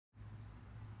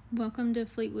Welcome to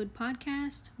Fleetwood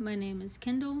Podcast. My name is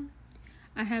Kendall.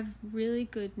 I have really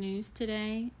good news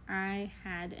today. I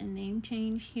had a name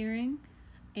change hearing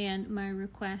and my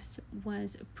request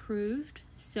was approved.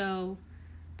 So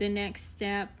the next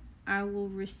step, I will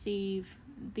receive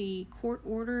the court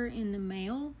order in the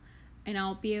mail and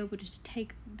I'll be able to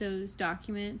take those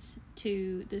documents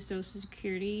to the Social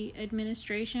Security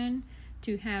Administration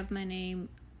to have my name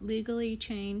legally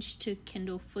changed to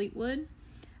Kendall Fleetwood.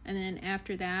 And then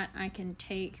after that, I can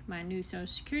take my new Social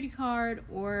Security card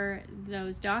or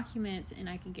those documents and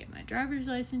I can get my driver's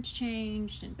license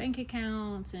changed and bank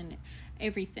accounts and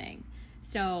everything.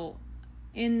 So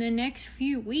in the next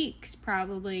few weeks,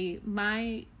 probably,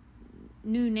 my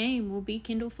new name will be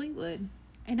Kendall Fleetwood.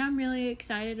 And I'm really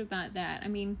excited about that. I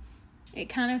mean, it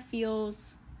kind of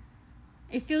feels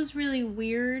really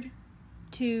weird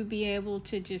to be able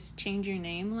to just change your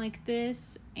name like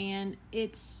this, and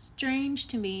it's strange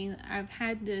to me. I've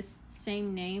had this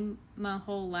same name my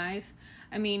whole life.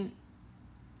 I mean,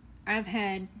 I've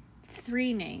had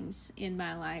 3 names in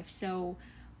my life. So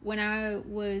when I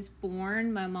was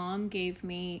born, my mom gave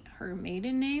me her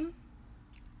maiden name,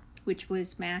 which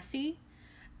was Massey,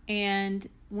 and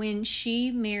when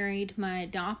she married my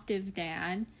adoptive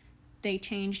dad, they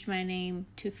changed my name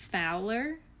to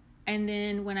Fowler. And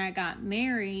then when I got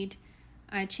married,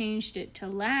 I changed it to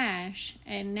Lash.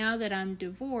 And now that I'm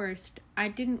divorced, I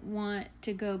didn't want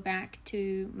to go back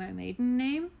to my maiden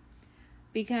name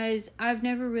because I've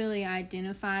never really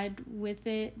identified with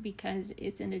it because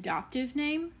it's an adoptive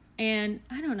name. And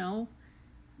I don't know,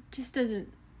 just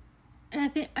doesn't,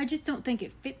 I just don't think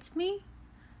it fits me.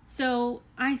 So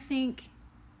I think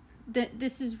that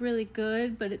this is really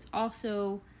good, but it's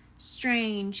also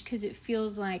strange because it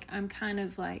feels like I'm kind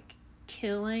of like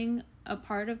killing a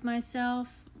part of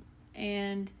myself,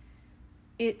 and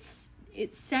it's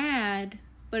sad,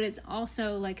 but it's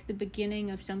also like the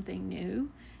beginning of something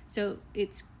new. So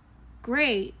it's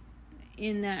great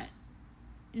in that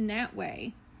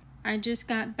way. I just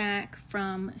got back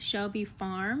from Shelby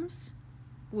Farms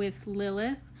with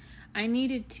Lilith. I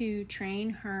needed to train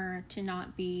her to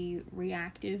not be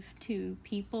reactive to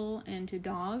people and to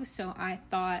dogs, so I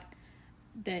thought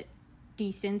that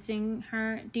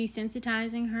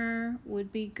desensitizing her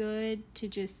would be good, to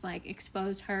just like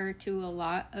expose her to a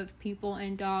lot of people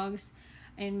and dogs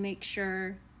and make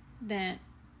sure that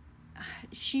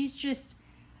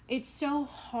it's so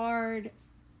hard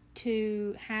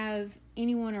to have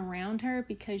anyone around her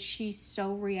because she's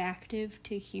so reactive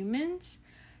to humans.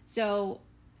 So,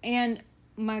 and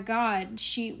my God,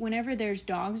 whenever there's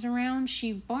dogs around,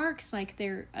 she barks like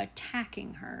they're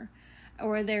attacking her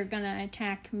or they're gonna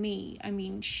attack me. I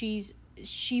mean, she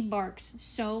barks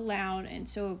so loud and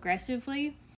so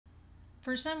aggressively.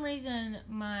 For some reason,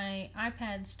 my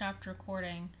iPad stopped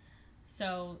recording,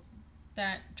 so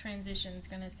that transition's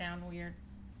gonna sound weird.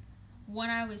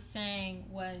 What I was saying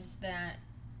was that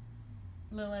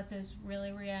Lilith is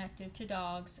really reactive to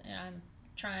dogs, and I'm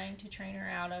trying to train her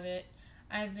out of it.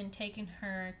 I've been taking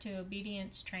her to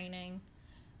obedience training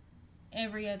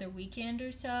every other weekend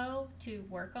or so to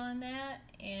work on that,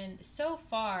 and so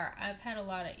far I've had a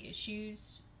lot of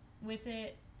issues with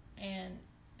it, and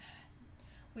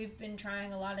we've been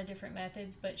trying a lot of different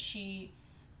methods, but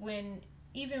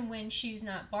even when she's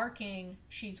not barking,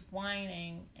 she's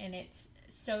whining, and it's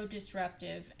so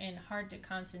disruptive and hard to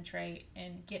concentrate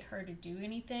and get her to do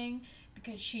anything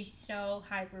because she's so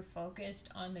hyper focused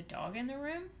on the dog in the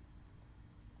room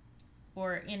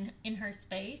or in her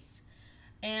space.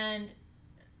 And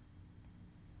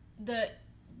the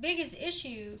biggest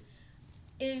issue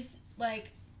is,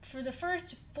 like, for the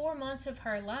first 4 months of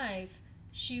her life,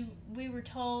 we were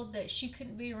told that she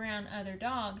couldn't be around other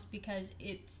dogs because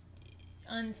it's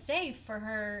unsafe for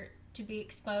her to be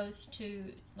exposed to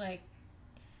like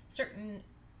certain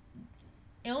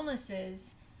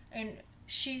illnesses, and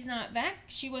she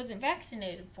wasn't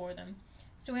vaccinated for them.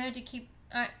 So I had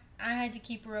to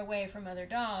keep her away from other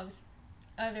dogs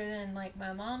other than like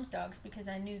my mom's dogs because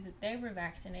I knew that they were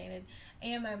vaccinated.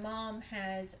 And my mom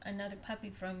has another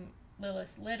puppy from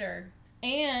Lilith's litter,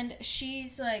 and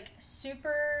she's like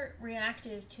super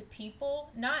reactive to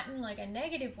people, not in like a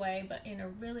negative way, but in a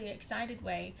really excited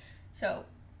way. So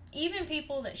even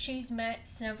people that she's met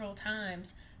several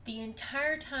times, the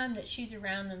entire time that she's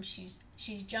around them, she's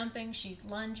jumping, she's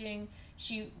lunging,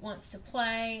 she wants to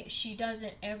play, she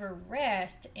doesn't ever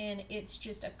rest, and it's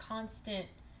just a constant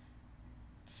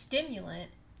stimulant,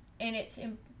 and it's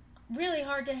really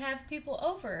hard to have people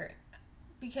over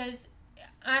because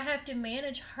I have to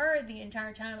manage her the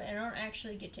entire time, and I don't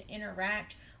actually get to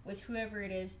interact with whoever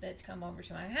it is that's come over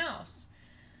to my house.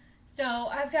 So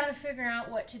I've got to figure out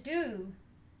what to do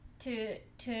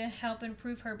to help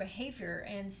improve her behavior.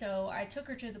 And so I took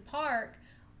her to the park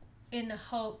in the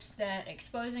hopes that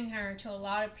exposing her to a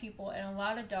lot of people and a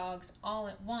lot of dogs all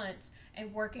at once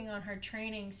and working on her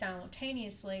training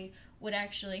simultaneously would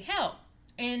actually help.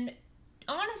 And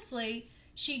honestly,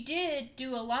 she did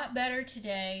do a lot better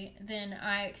today than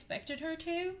I expected her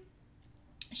to.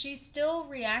 She still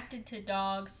reacted to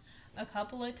dogs a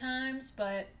couple of times,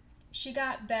 but she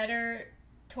got better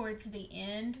towards the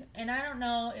end. And I don't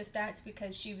know if that's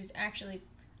because she was actually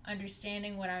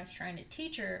understanding what I was trying to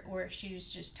teach her or if she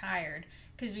was just tired,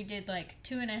 because we did like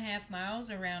 2.5 miles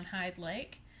around Hyde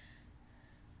Lake.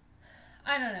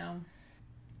 I don't know.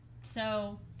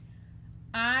 So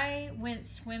I went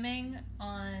swimming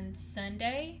on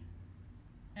Sunday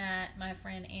at my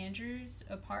friend Andrew's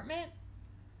apartment.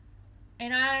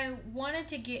 And I wanted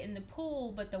to get in the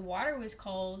pool, but the water was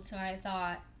cold, so I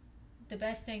thought the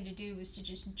best thing to do was to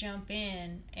just jump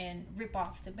in and rip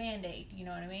off the Band-Aid, you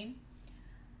know what I mean?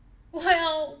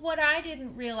 Well, what I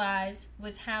didn't realize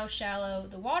was how shallow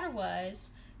the water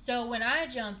was. So when I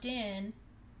jumped in,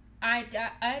 I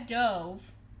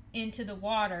dove into the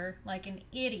water like an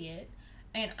idiot,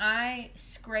 and I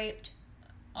scraped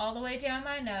all the way down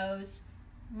my nose,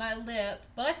 my lip,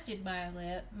 busted my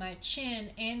lip, my chin,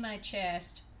 and my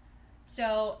chest.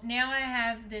 So now I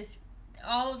have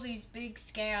all of these big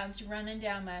scabs running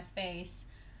down my face,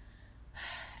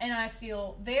 and I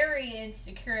feel very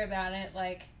insecure about it.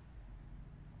 Like,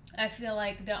 I feel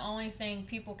like the only thing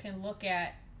people can look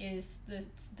at is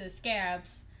the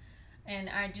scabs, and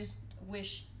I just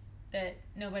wish that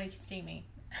nobody could see me.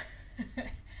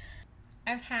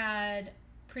 I've had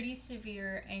pretty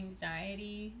severe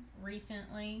anxiety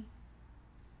recently.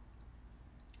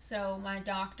 So my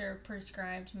doctor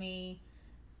prescribed me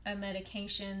a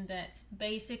medication that's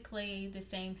basically the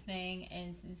same thing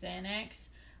as Xanax,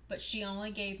 but she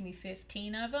only gave me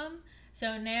 15 of them.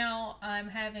 So now I'm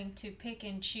having to pick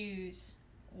and choose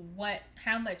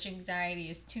how much anxiety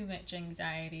is too much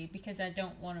anxiety, because I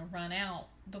don't want to run out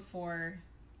before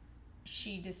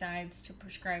she decides to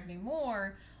prescribe me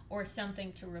more or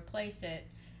something to replace it.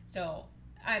 So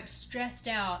I'm stressed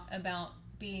out about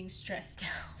being stressed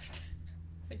out,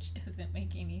 which doesn't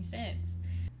make any sense.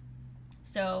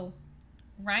 So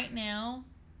right now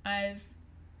I've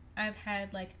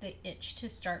had like the itch to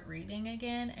start reading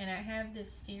again, and I have this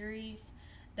series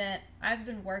that I've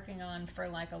been working on for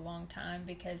like a long time,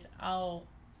 because I'll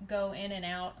go in and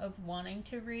out of wanting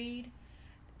to read.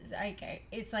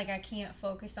 It's like I can't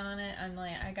focus on it. I'm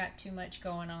like, I got too much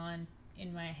going on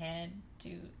in my head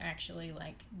to actually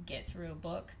like get through a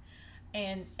book.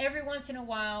 And every once in a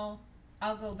while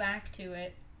I'll go back to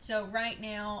it. So right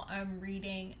now I'm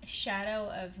reading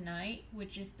Shadow of Night,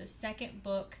 which is the second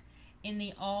book in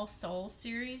the All Souls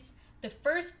series. The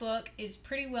first book is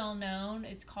pretty well known.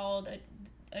 It's called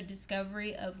A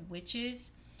Discovery of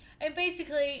Witches. And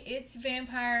basically it's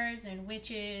vampires and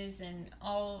witches and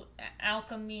all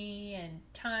alchemy and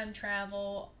time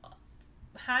travel,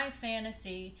 high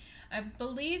fantasy. I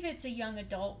believe it's a young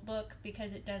adult book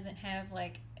because it doesn't have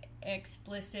like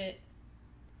explicit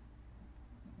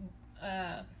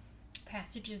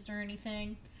passages or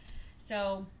anything.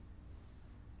 So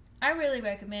I really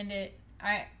recommend it.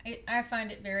 I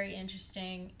find it very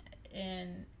interesting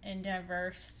and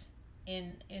diverse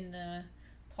in the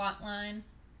plot line.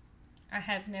 I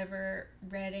have never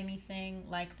read anything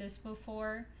like this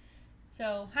before,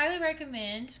 so highly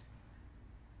recommend.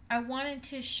 I wanted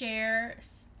to share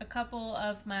a couple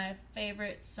of my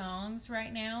favorite songs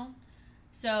right now.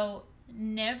 So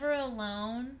Never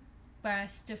Alone by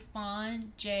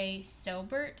Stefan J.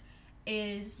 Selbert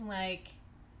is like,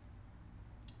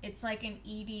 it's like an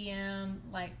EDM,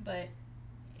 but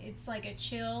it's like a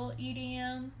chill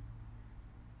EDM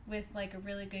with like a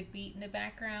really good beat in the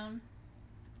background.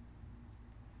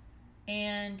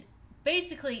 And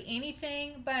basically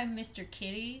anything by Mr.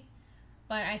 Kitty,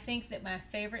 but I think that my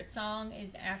favorite song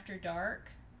is After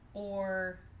Dark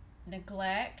or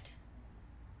Neglect.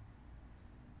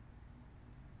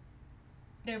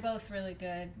 They're both really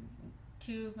good.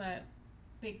 Two of my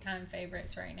big time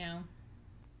favorites right now.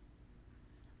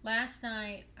 Last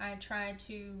night I tried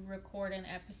to record an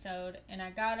episode and I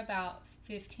got about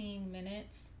 15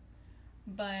 minutes,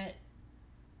 but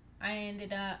I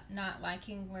ended up not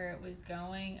liking where it was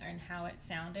going and how it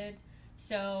sounded.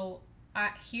 So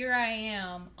here I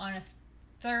am on a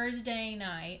Thursday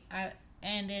night,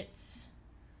 and it's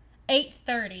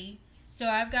 8:30. So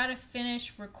I've got to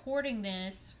finish recording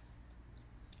this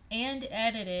and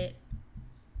edit it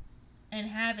and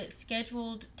have it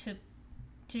scheduled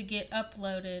to get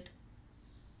uploaded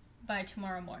by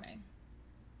tomorrow morning.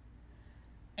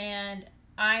 And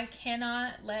I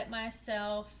cannot let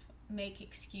myself make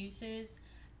excuses,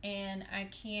 and I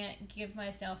can't give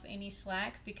myself any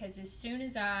slack, because as soon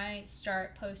as I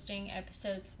start posting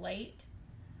episodes late,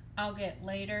 I'll get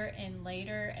later and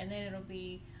later, and then it'll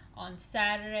be on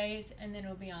Saturdays, and then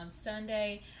it'll be on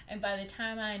Sunday, and by the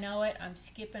time I know it, I'm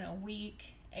skipping a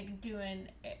week and doing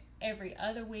every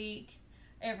other week,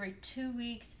 every 2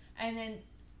 weeks, and then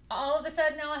all of a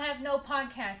sudden I'll have no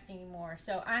podcast anymore.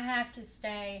 So I have to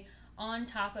stay on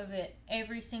top of it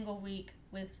every single week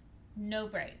with no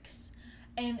breaks.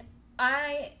 And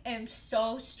I am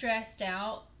so stressed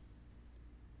out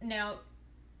now,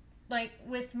 like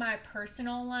with my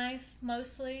personal life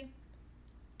mostly.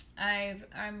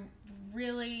 I'm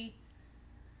really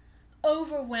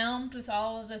overwhelmed with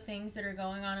all of the things that are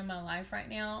going on in my life right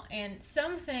now, and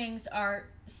some things are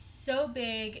so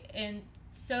big and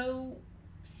so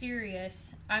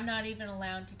serious, I'm not even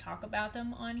allowed to talk about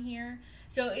them on here.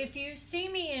 So if you see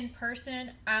me in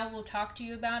person, I will talk to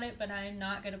you about it, but I am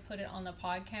not going to put it on the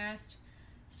podcast.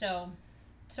 So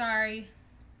sorry,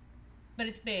 but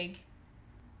it's big.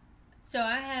 So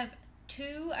I have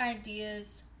 2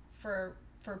 ideas for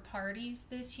parties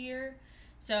this year.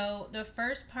 So the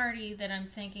first party that I'm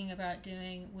thinking about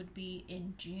doing would be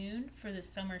in June for the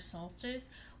summer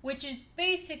solstice, which is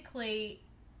basically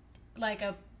like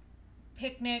a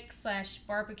picnic slash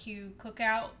barbecue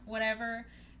cookout, whatever.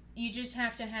 You just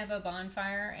have to have a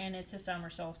bonfire, and it's a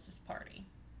summer solstice party.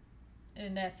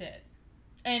 And that's it.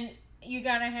 And you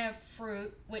gotta have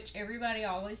fruit, which everybody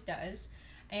always does,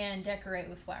 and decorate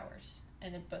with flowers.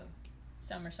 And then boom,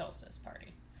 summer solstice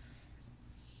party.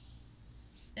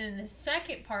 And the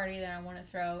second party that I want to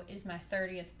throw is my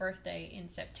 30th birthday in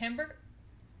September.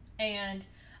 And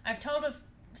I've told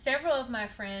several of my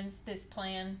friends this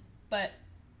plan, but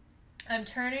I'm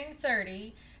turning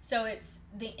 30, so it's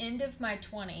the end of my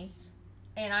 20s.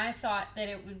 And I thought that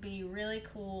it would be really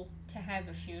cool to have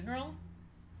a funeral.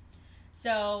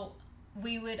 So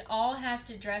we would all have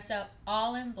to dress up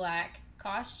all in black.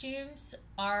 Costumes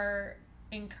are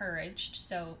encouraged,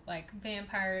 so like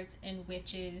vampires and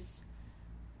witches,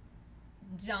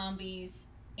 zombies,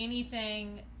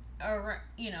 anything, or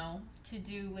to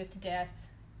do with death,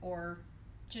 or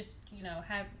just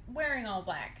have wearing all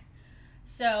black.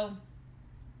 So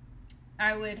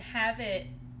I would have it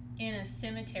in a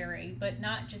cemetery, but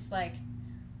not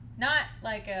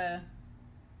like a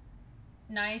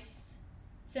nice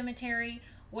cemetery,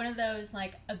 one of those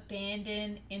like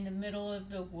abandoned in the middle of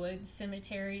the woods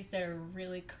cemeteries that are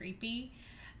really creepy.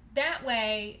 That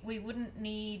way, we wouldn't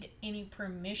need any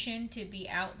permission to be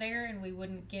out there, and we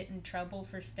wouldn't get in trouble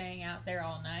for staying out there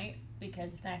all night,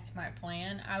 because that's my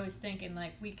plan. I was thinking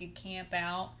like we could camp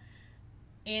out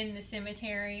in the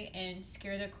cemetery and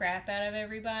scare the crap out of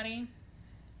everybody.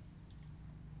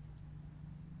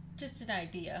 Just an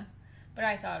idea, but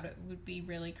I thought it would be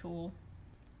really cool.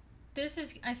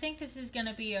 I think this is going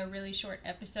to be a really short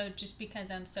episode, just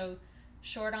because I'm so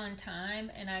short on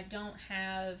time and I don't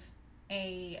have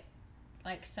a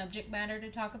subject matter to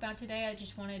talk about today. I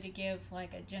just wanted to give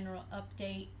like a general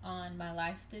update on my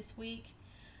life this week.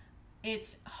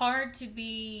 It's hard to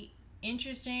be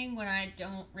interesting when I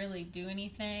don't really do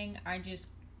anything. I just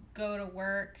go to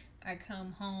work, I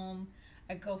come home,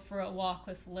 I go for a walk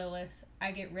with Lilith,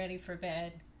 I get ready for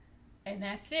bed, and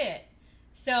that's it.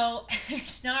 So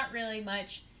there's not really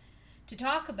much to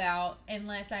talk about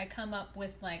unless I come up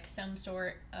with like some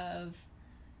sort of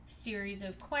series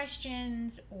of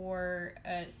questions or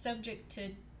a subject to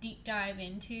deep dive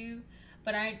into.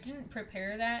 But I didn't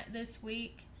prepare that this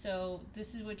week, so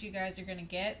this is what you guys are going to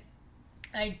get.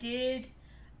 I did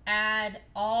add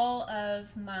all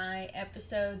of my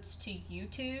episodes to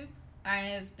YouTube. I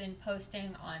have been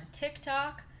posting on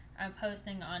TikTok, I'm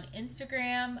posting on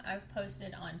Instagram, I've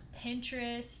posted on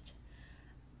Pinterest.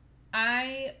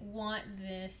 I want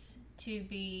it to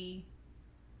be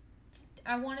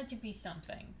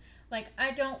something. Like,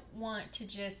 I don't want to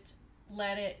just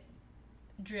let it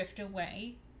drift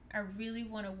away. I really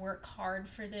want to work hard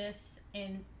for this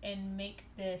and make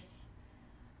this.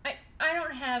 I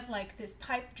don't have like this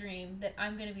pipe dream that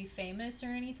I'm going to be famous or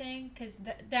anything, because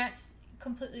that's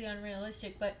completely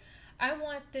unrealistic, but I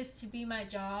want this to be my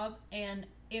job, and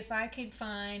if I could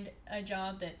find a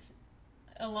job that's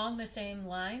along the same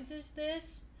lines as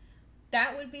this,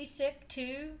 that would be sick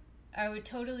too. I would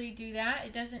totally do that.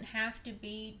 It doesn't have to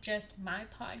be just my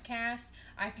podcast.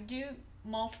 I could do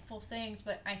multiple things,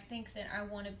 but I think that I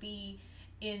want to be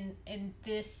in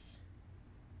this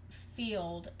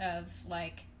field of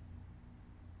like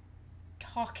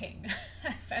talking.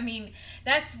 I mean,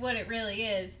 that's what it really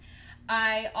is.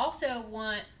 I also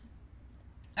want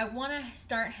I want to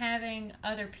start having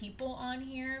other people on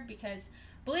here because,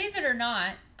 believe it or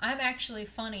not, I'm actually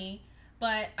funny,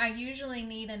 but I usually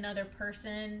need another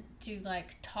person to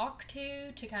like talk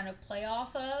to kind of play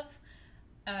off of,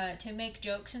 to make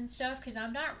jokes and stuff because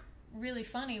I'm not really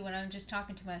funny when I'm just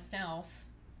talking to myself.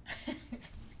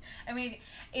 I mean,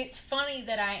 it's funny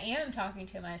that I am talking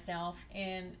to myself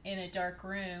in a dark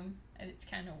room, and it's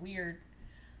kind of weird.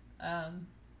 Um,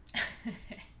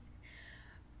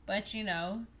 but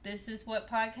this is what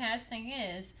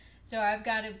podcasting is. So I've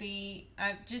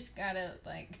just got to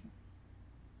like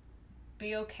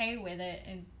be okay with it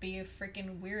and be a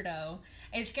freaking weirdo.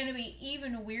 It's going to be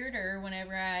even weirder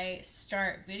whenever I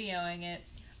start videoing it.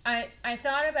 I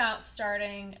thought about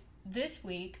starting this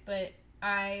week, but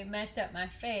I messed up my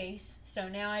face, so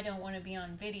now I don't want to be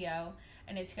on video,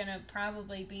 and it's going to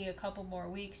probably be a couple more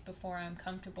weeks before I'm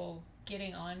comfortable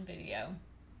getting on video.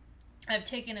 I've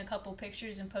taken a couple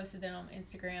pictures and posted them on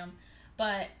Instagram,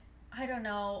 but I don't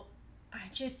know.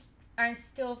 I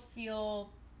still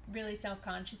feel really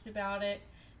self-conscious about it.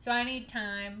 So I need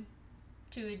time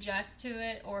to adjust to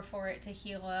it or for it to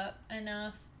heal up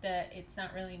enough that it's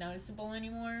not really noticeable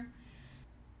anymore.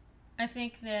 I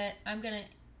think that I'm going to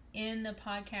end the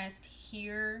podcast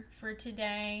here for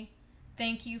today.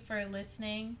 Thank you for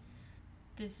listening.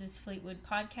 This is Fleetwood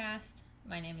Podcast.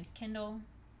 My name is Kendall.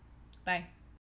 Bye.